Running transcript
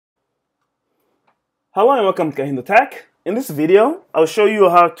Hello and welcome to KahindoTech. In this video, I'll show you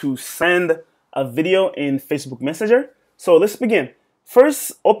how to send a video in Facebook Messenger. So let's begin.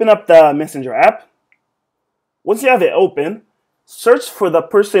 First, open up the Messenger app. Once you have it open, search for the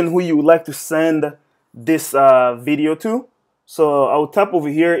person who you would like to send this video to. So I'll tap over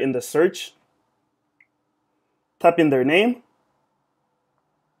here in the search, type in their name.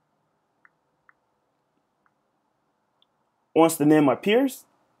 Once the name appears,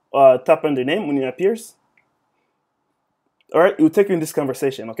 tap on their name when it appears. All right, it will take you in this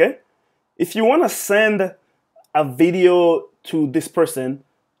conversation, okay? If you want to send a video to this person,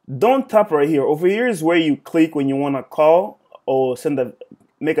 don't tap right here. Over here is where you click when you want to call or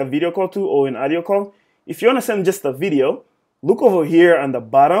make a video call to or an audio call. If you want to send just a video, look over here on the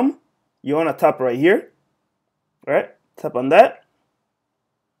bottom. You want to tap right here. All right, tap on that.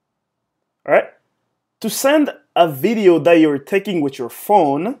 All right. To send a video that you're taking with your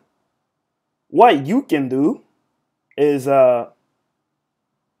phone, what you can do is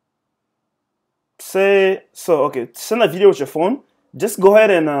send a video with your phone. Just go ahead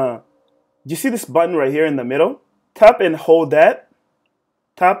and you see this button right here in the middle? Tap and hold that.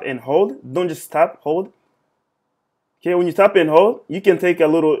 Tap and hold. Don't just tap, hold. Okay, when you tap and hold, you can take a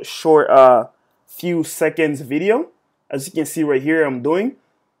little short few seconds video. As you can see right here, I'm doing.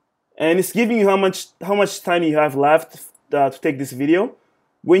 And it's giving you how much time you have left to take this video.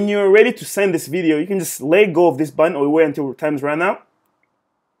 When you're ready to send this video, you can just let go of this button or wait until time's run out.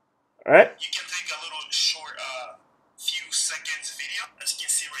 All right. You can take a little short few seconds video. As you can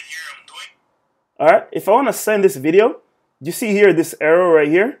see right here, I'm doing. All right. If I want to send this video, you see here this arrow right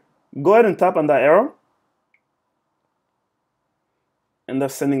here. Go ahead and tap on that arrow. And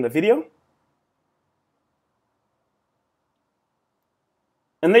that's sending the video.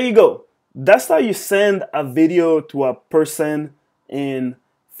 And there you go. That's how you send a video to a person in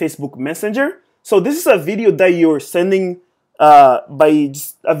Facebook Messenger. So this is a video that you're sending by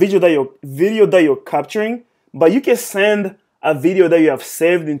just a video that you're capturing, but you can send a video that you have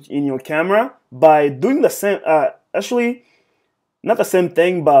saved in your camera by doing the same. Actually, not the same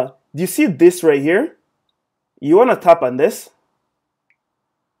thing, but do you see this right here? You want to tap on this,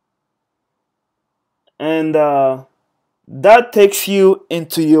 and that takes you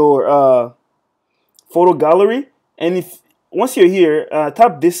into your photo gallery. And once you're here,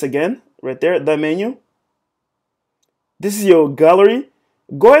 tap this again, right there, that menu. This is your gallery.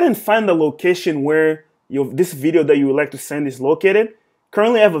 Go ahead and find the location where this video that you would like to send is located.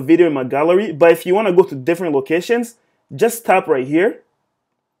 Currently, I have a video in my gallery, but if you want to go to different locations, just tap right here.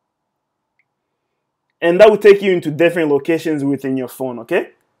 And that will take you into different locations within your phone, okay?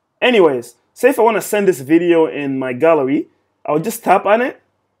 Anyways, say if I want to send this video in my gallery, I'll just tap on it,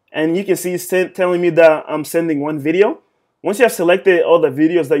 and you can see it's telling me that I'm sending one video. Once you have selected all the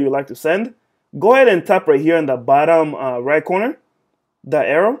videos that you like to send, go ahead and tap right here in the bottom right corner, the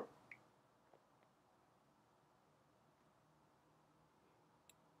arrow.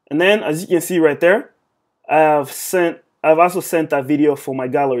 And then, as you can see right there, I've also sent a video for my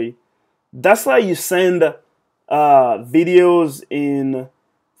gallery. That's how you send videos in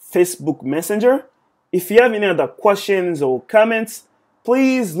Facebook Messenger. If you have any other questions or comments,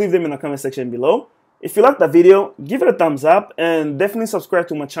 please leave them in the comment section below. If you like the video, give it a thumbs up and definitely subscribe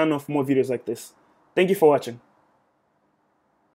to my channel for more videos like this. Thank you for watching.